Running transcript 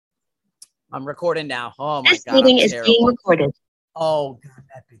I'm recording now. Oh my This God, I'm meeting is being terrible. recorded. Oh God,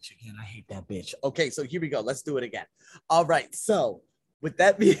 that bitch again. I hate that bitch. Okay, so here we go. Let's do it again. All right. So with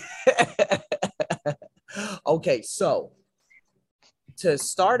that being okay, so to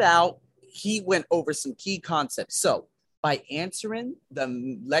start out, he went over some key concepts. So by answering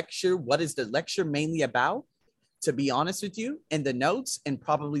the lecture, what is the lecture mainly about? To be honest with you, in the notes and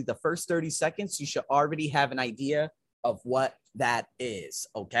probably the first 30 seconds, you should already have an idea of what that is.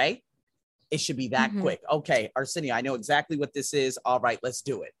 Okay. It should be that quick. Okay, Arsenio, I know exactly what this is. All right, let's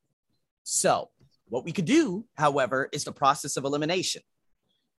do it. So what we could do, however, is the process of elimination.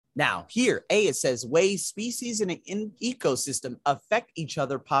 Now here, A, it says ways species in an ecosystem affect each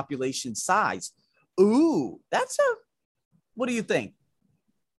other population size. Ooh, what do you think?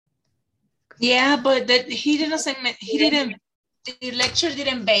 Yeah, but he didn't say, the lecture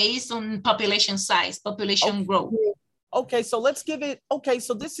didn't base on population size, population growth. Okay, so let's give it, okay,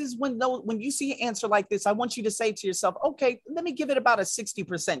 so this is when you see an answer like this, I want you to say to yourself, okay, let me give it about a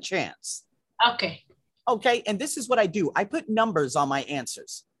 60% chance. Okay. Okay, and this is what I do. I put numbers on my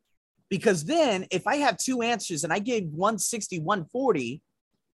answers because then if I have two answers and I gave 160, 140,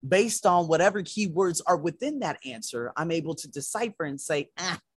 based on whatever keywords are within that answer, I'm able to decipher and say,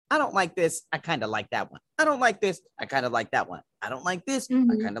 I don't like this. I kind of like that one. I don't like this. I kind of like that one. I don't like this.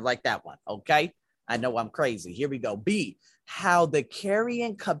 I kind of like that one. Okay. I know I'm crazy. Here we go. B, how the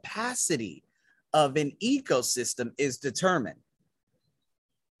carrying capacity of an ecosystem is determined.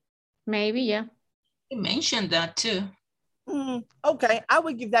 Maybe, yeah. You mentioned that too. Okay. I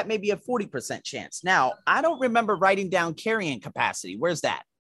would give that maybe a 40% chance. Now, I don't remember writing down carrying capacity. Where's that?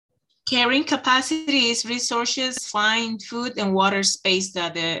 Carrying capacity is resources, find food and water space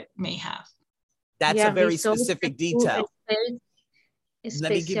that they may have. That's a very specific detail.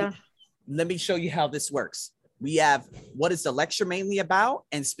 Let me show you how this works. We have what is the lecture mainly about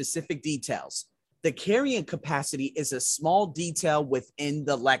and specific details. The carrying capacity is a small detail within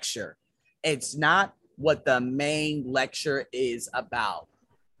the lecture. It's not what the main lecture is about.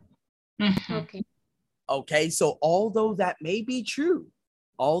 Okay, so although that may be true,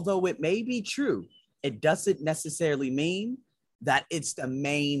 it doesn't necessarily mean that it's the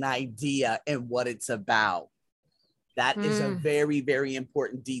main idea and what it's about. That is a very, very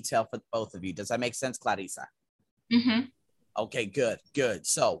important detail for both of you. Does that make sense, Clarissa? Okay, good.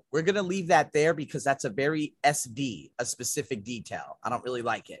 So we're going to leave that there because that's a very SD, a specific detail. I don't really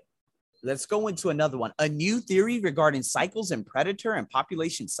like it. Let's go into another one. A new theory regarding cycles and predator and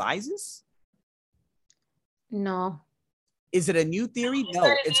population sizes? No. Is it a new theory? No,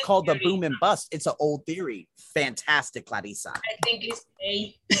 it's called the boom and bust. It's an old theory. Fantastic, Clarissa. I think it's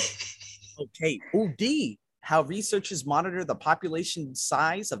A. Okay. Ooh, D. How researchers monitor the population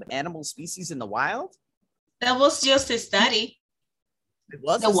size of animal species in the wild? That was just a study. It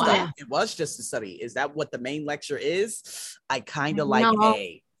was a study. It was just a study. Is that what the main lecture is? I kind of like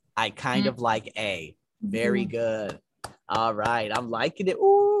A. I kind of like A. Very good. All right. I'm liking it.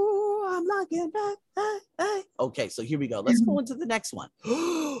 Ooh, I'm liking that. Okay, so here we go. Let's go into the next one.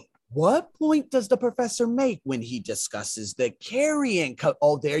 What point does the professor make when he discusses the carrying?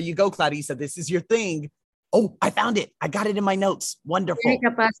 Oh, there you go, Clarissa. This is your thing. Oh, I found it. I got it in my notes. Wonderful.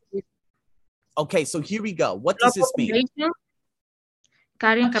 Okay, so here we go. What does this mean?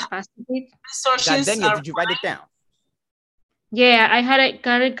 Carrying capacity. Gardenia, did you write it down? Yeah, I had a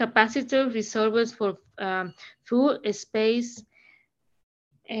carrying capacity reservoirs for food, space,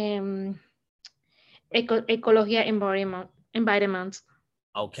 ecology, environment.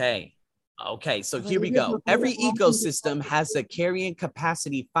 Okay, so here we go. Every ecosystem has a carrying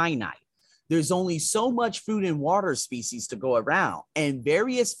capacity finite. There's only so much food and water species to go around, and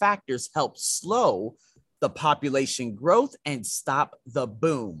various factors help slow the population growth and stop the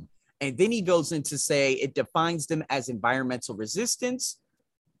boom. And then he goes into say it defines them as environmental resistance,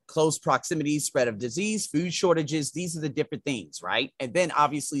 close proximity, spread of disease, food shortages. These are the different things, right? And then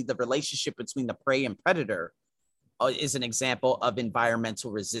obviously the relationship between the prey and predator is an example of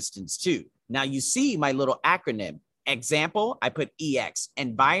environmental resistance too. Now you see my little acronym. Example, I put EX.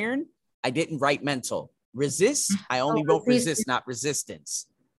 Environ, I didn't write mental. Resist, I only wrote resist, not resistance.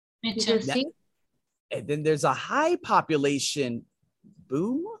 And then there's a high population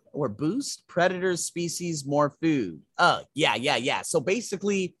boom or boost, predators, species, more food. Yeah. So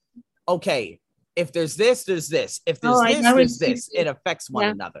basically, okay, if there's this, there's this. If there's this. It affects one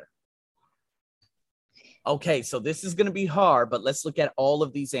another. Okay, so this is going to be hard, but let's look at all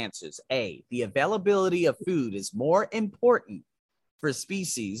of these answers. A, the availability of food is more important for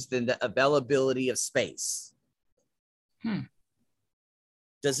species than the availability of space.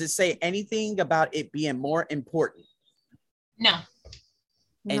 Does it say anything about it being more important? No.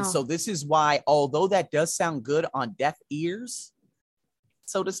 And No. so this is why, although that does sound good on deaf ears,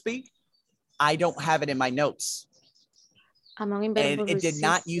 so to speak, I don't have it in my notes. Among And invertebrates it did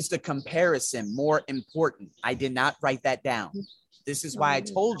not use the comparison, more important. I did not write that down. This is why I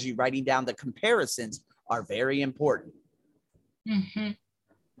told you writing down the comparisons are very important. Mhm.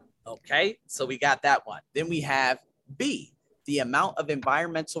 Okay, so we got that one. Then we have B. The amount of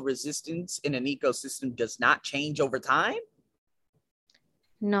environmental resistance in an ecosystem does not change over time.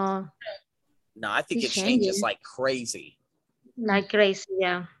 No, No, I think It it changes changes. like crazy. like crazy,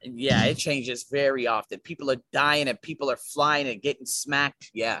 yeah. Yeah, it changes very often. People are dying and people are flying and getting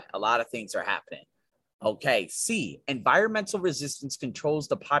smacked. Yeah, a lot of things are happening. Okay, C. Environmental resistance controls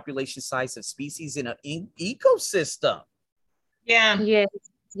the population size of species in an ecosystem. Yeah. Yes,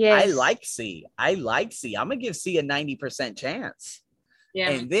 I yes. like C. I like C. I'm going to give C a 90% chance. Yeah.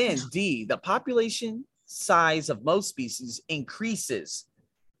 And then D. The population size of most species increases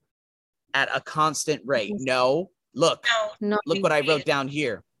at a constant rate. No, look. No. Look what I wrote down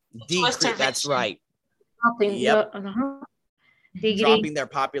here. Decrease. That's starvation. right. Nothing. Yep. Degree. Dropping their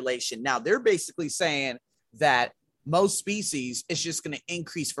population. Now they're basically saying that most species is just going to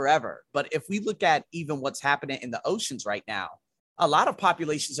increase forever. But if we look at even what's happening in the oceans right now, a lot of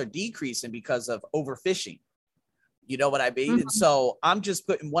populations are decreasing because of overfishing. You know what I mean? Mhm. And so I'm just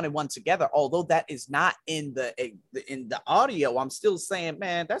putting one and one together. Although that is not in the audio, I'm still saying,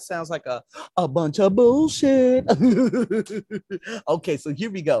 man, that sounds like a bunch of bullshit. Okay, so here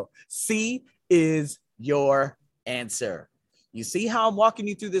we go. C is your answer. You see how I'm walking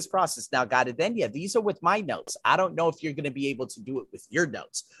you through this process. Now, Gadadenia, these are with my notes. I don't know if you're going to be able to do it with your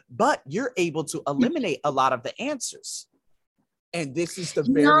notes, but you're able to eliminate a lot of the answers. And this is the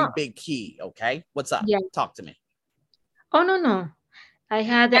very big key, okay? What's up? Yeah. Talk to me. Oh, no. I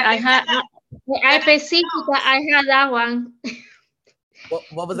had Yeah, that one.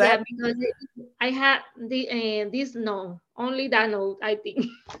 What was Yeah, that? because I had this no, only that note, I think.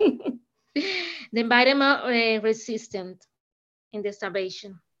 The environment resistant in the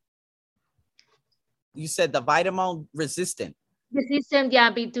starvation. You said the vitamin resistant. Resistant, yeah,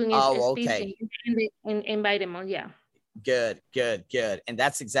 between Oh, species okay. in the environment, yeah. Good. And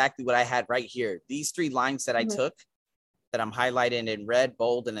that's exactly what I had right here. These 3 lines that I took, that I'm highlighting in red,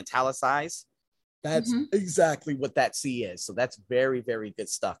 bold, and italicized, that's exactly what that C is. So that's very, very good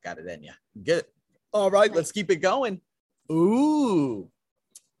stuff, Gadadenia. Good. All right, let's keep it going. Ooh.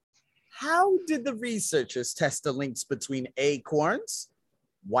 How did the researchers test the links between acorns,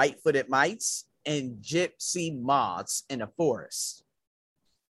 white-footed mice, and gypsy moths in a forest?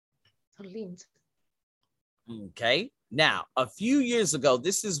 Okay. Now, a few years ago,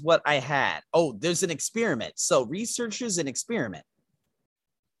 this is what I had. Oh, there's an experiment. So researchers an experiment.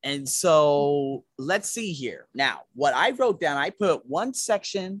 And so let's see here. Now, what I wrote down, I put one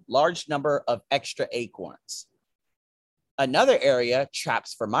section, large number of extra acorns. Another area,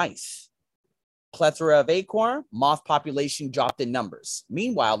 traps for mice. Plethora of acorn, moth population dropped in numbers.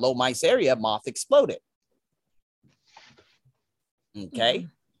 Meanwhile, low mice area, moth exploded. Okay.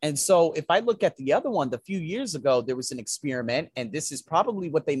 And so if I look at the other one, the few years ago, there was an experiment, and this is probably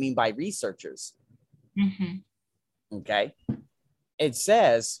what they mean by researchers. Okay. It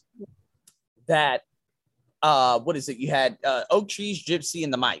says that, what is it? You had oak trees, gypsy,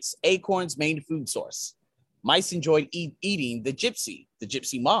 and the mice. Acorns, main food source. Mice enjoyed eating the gypsy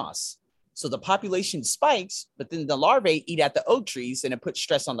moss. So the population spikes, but then the larvae eat at the oak trees, and it puts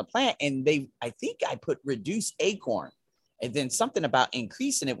stress on the plant. And I think I put reduce acorn. And then something about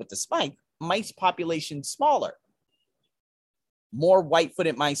increasing it with the spike, mice population smaller. More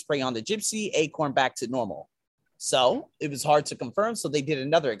white-footed mice prey on the gypsy, acorn back to normal. So it was hard to confirm, so they did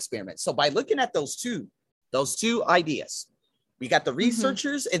another experiment. So by looking at those two ideas, we got the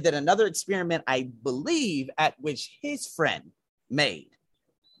researchers and then another experiment, I believe, at which his friend made.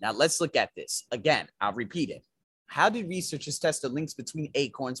 Now let's look at this. Again, I'll repeat it. How did researchers test the links between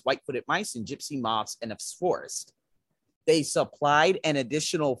acorns, white-footed mice, and gypsy moths in a forest? They supplied an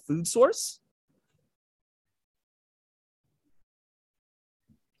additional food source.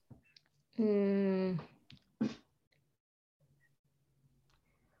 What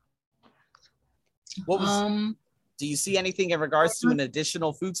was? Do you see anything in regards to an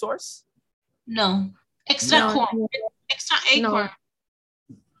additional food source? No. Extra corn. Extra acorn.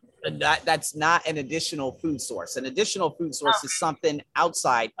 That's not an additional food source. An additional food source is something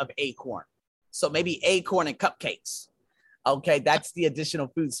outside of acorn. So maybe acorn and cupcakes. Okay, that's the additional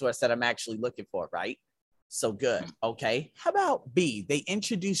food source that I'm actually looking for, right? So good. Okay. How about B? They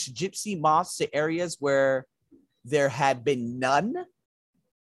introduced gypsy moths to areas where there had been none.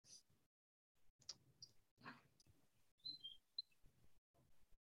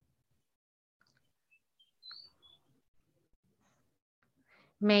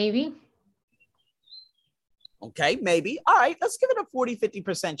 Maybe. Okay, maybe. All right, let's give it a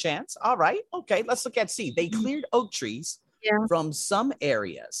 40-50% chance. All right, okay, let's look at C. They cleared oak trees from some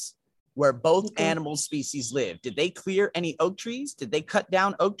areas where both animal species live. Did they clear any oak trees? Did they cut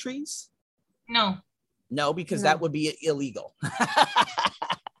down oak trees? No. No, because that would be illegal.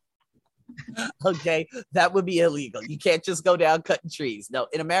 Okay, that would be illegal. You can't just go down cutting trees. No,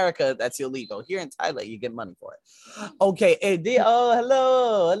 in America, that's illegal. Here in Thailand, you get money for it. Okay, and D, oh,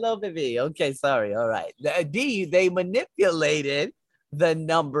 hello, baby. Okay, sorry. All right. D, they manipulated the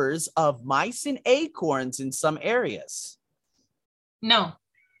numbers of mice and acorns in some areas. No.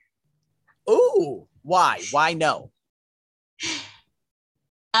 Ooh, why? Why no?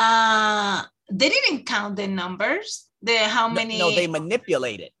 They didn't count the numbers. How many? No, they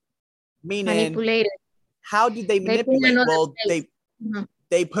manipulated. Meaning, manipulated. How did they manipulate? Well,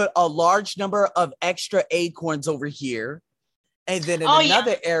 they put a large number of extra acorns over here, and then in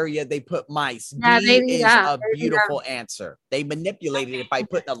another area they put mice. D is a beautiful answer. They manipulated it by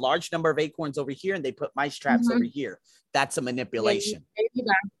putting a large number of acorns over here, and they put mice traps over here. That's a manipulation.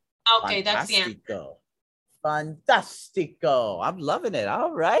 Okay, that's the answer. Fantastico. I'm loving it.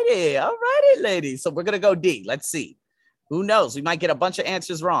 All righty, ladies. So we're gonna go D. Let's see. Who knows? We might get a bunch of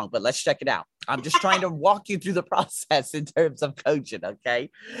answers wrong, but let's check it out. I'm just trying to walk you through the process in terms of coaching, okay?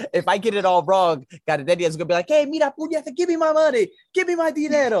 If I get it all wrong, Gardenia is going to be like, hey, mira, puñeta, give me my money. Give me my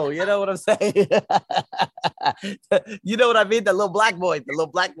dinero. You know what I'm saying? You know what I mean? The little black boy,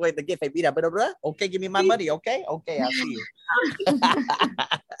 the gift. Hey, mira, blah, blah. Okay, give me my money, okay? Okay, I'll see you.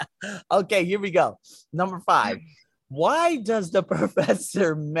 Okay, here we go. Number 5. Why does the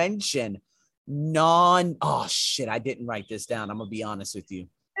professor mention oh shit, I didn't write this down. I'm gonna be honest with you.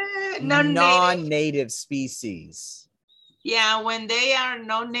 Non-native species. Yeah, when they are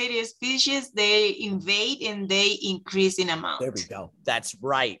non-native species, they invade and they increase in amount. There we go. That's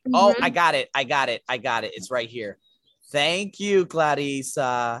right. Oh, I got it. It's right here. Thank you,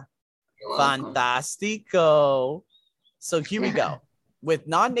 Clarissa. Fantastico. So here we go. With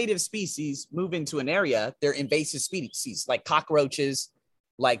non-native species move into an area, they're invasive species like cockroaches,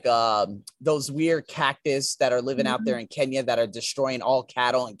 like those weird cactus that are living out there in Kenya that are destroying all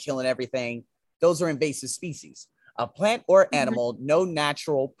cattle and killing everything. Those are invasive species. A plant or animal, no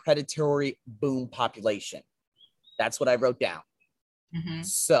natural predatory boom population. That's what I wrote down.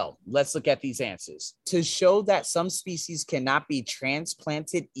 So let's look at these answers. To show that some species cannot be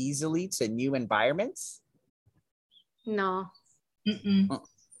transplanted easily to new environments? No.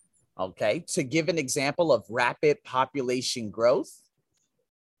 Okay. To give an example of rapid population growth?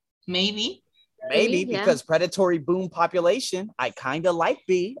 Maybe because predatory boom population. I kind of like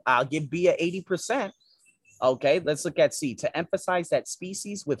B. I'll give B a 80%. Okay, let's look at C. To emphasize that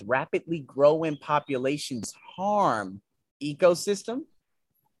species with rapidly growing populations harm ecosystem.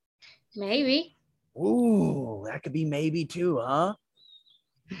 Maybe. Ooh, that could be maybe too, huh?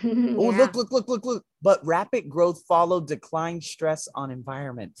 Oh, look. But rapid growth followed decline stress on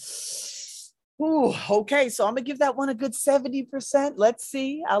environment. Ooh, okay, so I'm gonna give that one a good 70%. Let's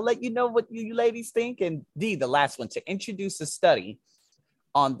see. I'll let you know what you ladies think. And D, the last one, to introduce a study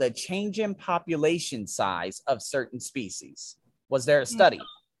on the change in population size of certain species. Was there a study?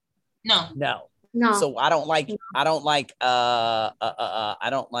 No. So I don't like A, I don't like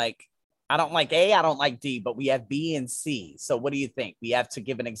D, but we have B and C. So what do you think? We have to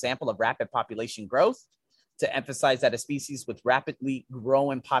give an example of rapid population growth to emphasize that a species with rapidly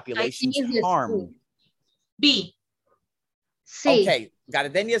growing populations harm. B. C. Okay,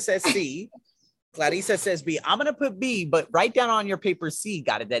 Gardenia says C. Clarissa says B. I'm going to put B, but write down on your paper C,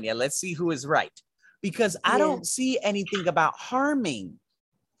 Gardenia. Let's see who is right. Because I don't see anything about harming.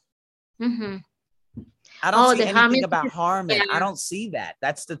 I don't see anything about harming. I don't see that.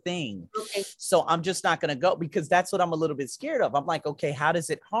 That's the thing. Okay. So I'm just not going to go because that's what I'm a little bit scared of. I'm like, okay, how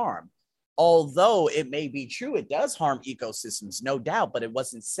does it harm? Although it may be true, it does harm ecosystems, no doubt, but it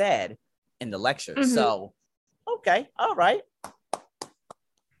wasn't said in the lecture. So, okay, all right.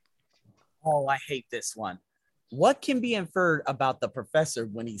 Oh, I hate this one. What can be inferred about the professor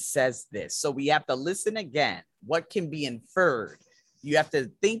when he says this? So we have to listen again. What can be inferred? You have to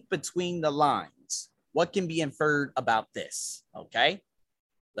think between the lines. What can be inferred about this? Okay,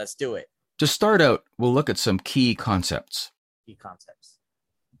 let's do it. To start out, we'll look at some key concepts. Key concepts.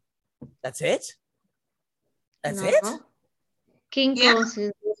 That's it? That's No. it? King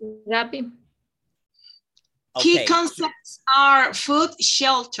concepts. Okay. Key concepts are food,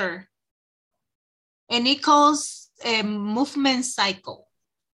 shelter, and equals a movement cycle.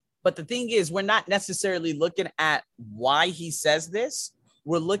 But the thing is, we're not necessarily looking at why he says this.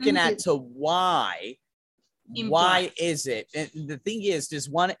 We're looking at to why Why is it? And the thing is, there's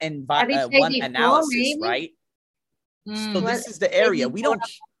one What did they one before, analysis, maybe? right? So Mm. this is the area. We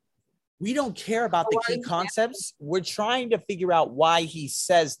don't care about the key concepts. We're trying to figure out why he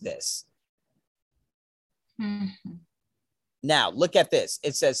says this. Mhm. Now, look at this.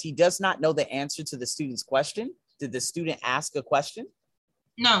 It says he does not know the answer to the student's question. Did the student ask a question?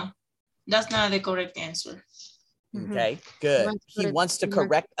 No, that's not the correct answer. Mhm. Okay, good. Wants He to- wants to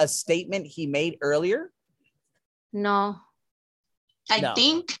correct a statement he made earlier. No. I No.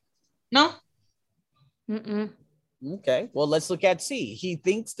 think, no, Mm-mm. Okay, well, let's look at C. He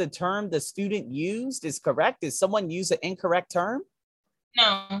thinks the term the student used is correct. Did someone use an incorrect term?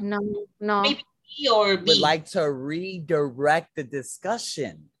 no, No. No. maybe E or Would B. like to redirect the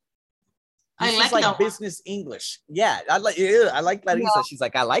discussion. I This is like like that one. business English. Yeah, I like Larissa. She's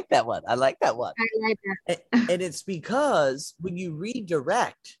like, I like that one. I like that one. I like that. And it's because when you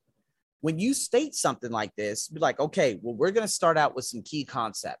redirect, when you state something like this, be like, okay, well, we're going to start out with some key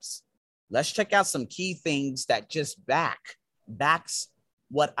concepts. Let's check out some key things that just backs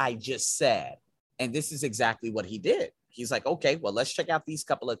what I just said. And this is exactly what he did. He's like, okay, well, let's check out these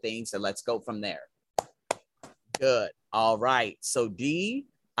couple of things and let's go from there. Good. All right. So D,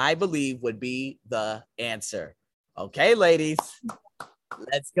 I believe, would be the answer. Okay, ladies,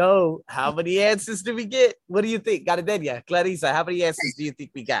 let's go. How many answers do we get? What do you think? Gardenia, Clarissa, how many answers do you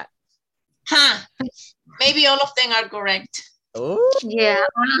think we got? Huh. Maybe all of them are correct. Oh, Yeah,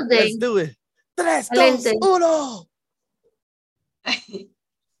 all of let's them. do it. Tres, Excelente. dos, uno.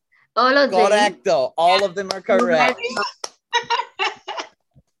 All of them. Correcto. All of them are correct.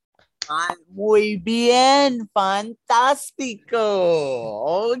 Muy bien. Fantástico.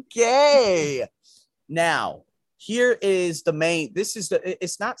 Okay. Now, here is the main,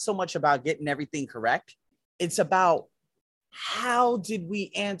 it's not so much about getting everything correct. It's about how did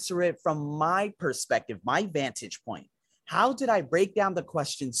we answer it from my perspective, my vantage point? How did I break down the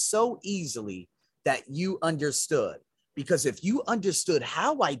question so easily that you understood? Because if you understood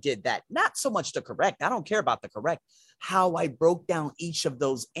how I did that, not so much the correct, I don't care about the correct, how I broke down each of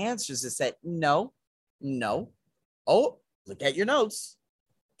those answers and said, no. Oh, look at your notes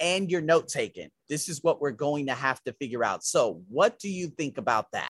and your note taken. This is what we're going to have to figure out. So what do you think about that?